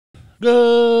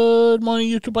Good morning,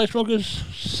 YouTube Ice Smokers.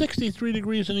 63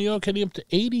 degrees in New York, heading up to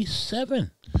 87.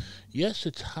 Yes,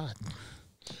 it's hot.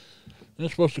 And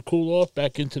it's supposed to cool off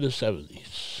back into the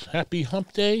 70s. Happy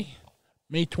Hump Day,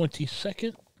 May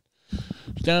 22nd.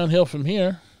 It's downhill from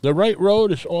here. The right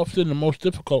road is often the most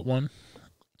difficult one.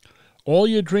 All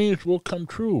your dreams will come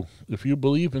true if you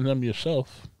believe in them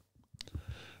yourself.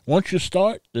 Once you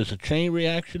start, there's a chain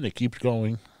reaction that keeps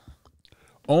going.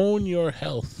 Own your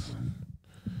health.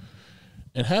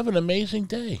 And have an amazing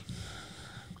day.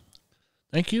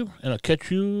 Thank you, and I'll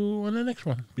catch you on the next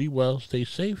one. Be well, stay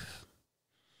safe,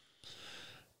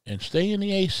 and stay in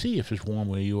the AC if it's warm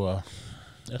where you are.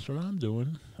 That's what I'm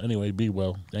doing. Anyway, be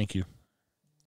well. Thank you.